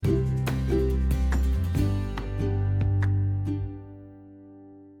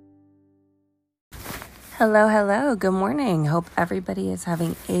Hello, hello. Good morning. Hope everybody is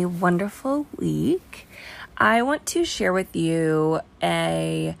having a wonderful week. I want to share with you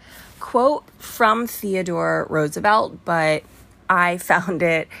a quote from Theodore Roosevelt, but I found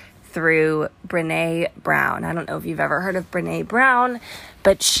it through Brené Brown. I don't know if you've ever heard of Brené Brown,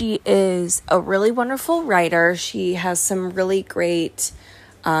 but she is a really wonderful writer. She has some really great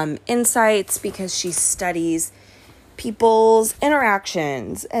insights because she studies people's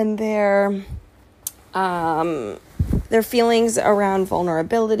interactions and their feelings around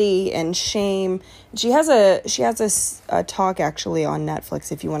vulnerability and shame. She has a talk actually on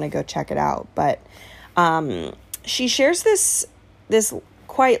Netflix if you want to go check it out. But she shares this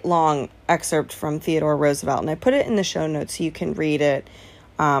quite long excerpt from Theodore Roosevelt, and I put it in the show notes so you can read it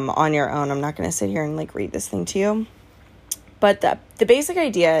on your own. I'm not going to sit here and read this thing to you. But the basic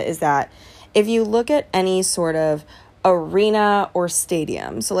idea is that if you look at any sort of arena or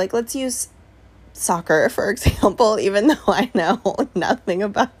stadium, so let's use soccer, for example, even though I know nothing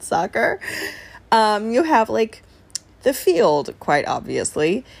about soccer, you have the field, quite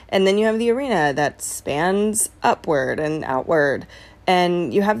obviously, and then you have the arena that spans upward and outward,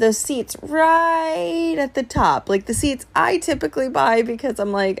 and you have those seats right at the top, the seats I typically buy because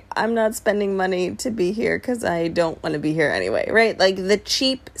I'm not spending money to be here because I don't want to be here anyway, right? The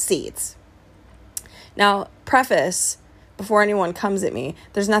cheap seats. Now, preface, before anyone comes at me,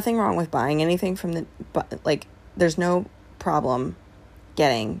 there's nothing wrong with buying anything from there's no problem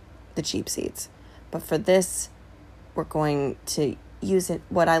getting the cheap seats. But for this, we're going to use it,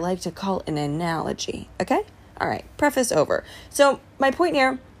 what I like to call an analogy. Okay? All right. Preface over. So my point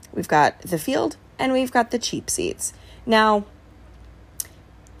here, we've got the field and we've got the cheap seats. Now,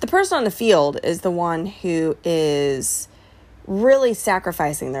 the person on the field is the one who is really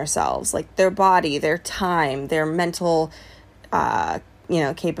sacrificing themselves, their body, their time, their mental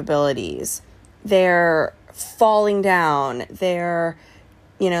capabilities. They're falling down. They're,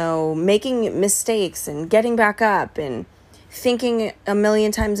 making mistakes and getting back up and thinking a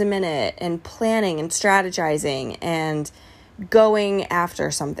million times a minute and planning and strategizing and going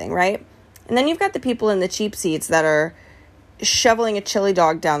after something, right? And then you've got the people in the cheap seats that are shoveling a chili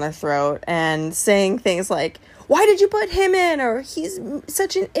dog down their throat and saying things like, why did you put him in? Or he's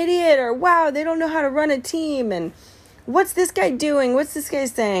such an idiot, or wow, they don't know how to run a team, and what's this guy doing? What's this guy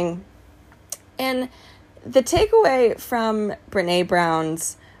saying? And the takeaway from Brené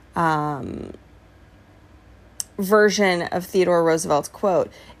Brown's version of Theodore Roosevelt's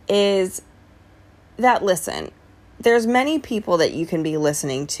quote is that, listen, there's many people that you can be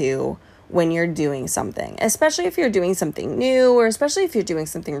listening to when you're doing something, especially if you're doing something new, or especially if you're doing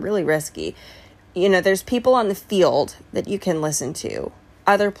something really risky. There's people on the field that you can listen to,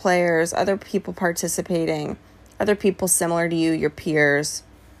 other players, other people participating, other people similar to you, your peers.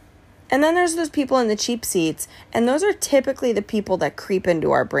 And then there's those people in the cheap seats, and those are typically the people that creep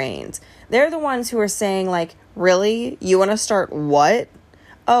into our brains. They're the ones who are saying, really? You want to start what?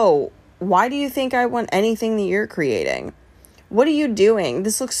 Oh, why do you think I want anything that you're creating? What are you doing?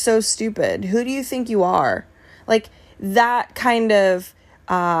 This looks so stupid. Who do you think you are? That kind of,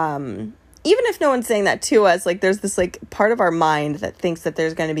 even if no one's saying that to us, there's this part of our mind that thinks that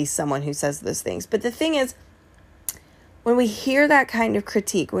there's going to be someone who says those things. But the thing is, when we hear that kind of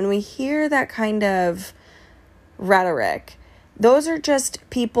critique, when we hear that kind of rhetoric, those are just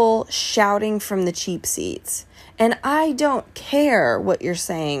people shouting from the cheap seats. And I don't care what you're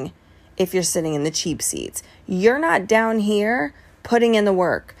saying if you're sitting in the cheap seats. You're not down here putting in the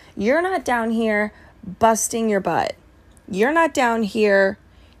work. You're not down here busting your butt. You're not down here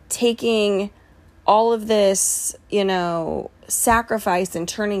taking all of this, sacrifice and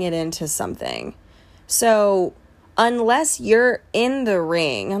turning it into something. So unless you're in the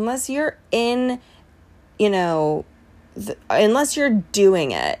ring, unless you're in, unless you're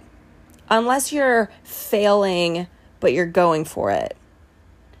doing it, unless you're failing, but you're going for it.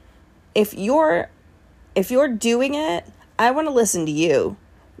 If you're doing it, I want to listen to you.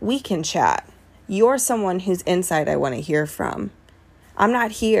 We can chat. You're someone whose insight I want to hear from. I'm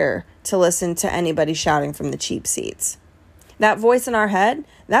not here to listen to anybody shouting from the cheap seats. That voice in our head,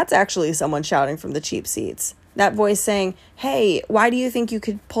 that's actually someone shouting from the cheap seats. That voice saying, hey, why do you think you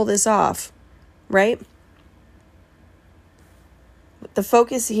could pull this off? Right? The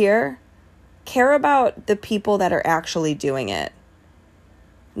focus here, care about the people that are actually doing it,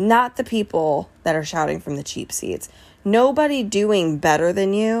 not the people that are shouting from the cheap seats. Nobody doing better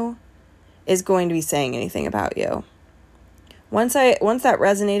than you is going to be saying anything about you. Once that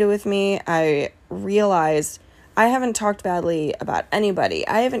resonated with me, I realized I haven't talked badly about anybody.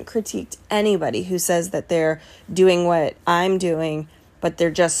 I haven't critiqued anybody who says that they're doing what I'm doing, but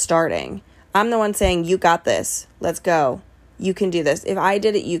they're just starting. I'm the one saying, you got this. Let's go. You can do this. If I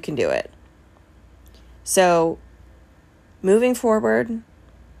did it, you can do it. So moving forward,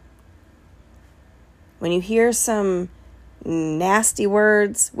 when you hear some nasty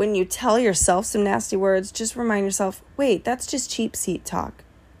words, when you tell yourself some nasty words, just remind yourself, wait, that's just cheap seat talk.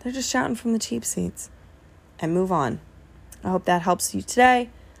 They're just shouting from the cheap seats. And move on. I hope that helps you today.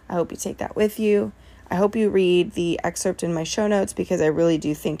 I hope you take that with you. I hope you read the excerpt in my show notes because I really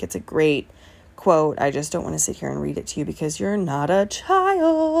do think it's a great quote. I just don't want to sit here and read it to you because you're not a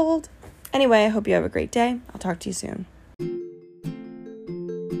child. Anyway, I hope you have a great day. I'll talk to you soon.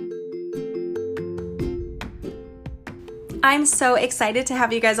 I'm so excited to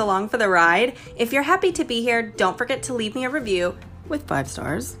have you guys along for the ride. If you're happy to be here, don't forget to leave me a review with 5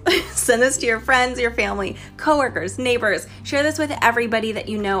 stars. Send this to your friends, your family, coworkers, neighbors. Share this with everybody that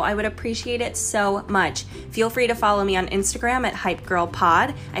you know. I would appreciate it so much. Feel free to follow me on Instagram at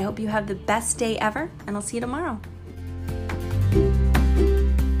HypeGirlPod. I hope you have the best day ever, and I'll see you tomorrow.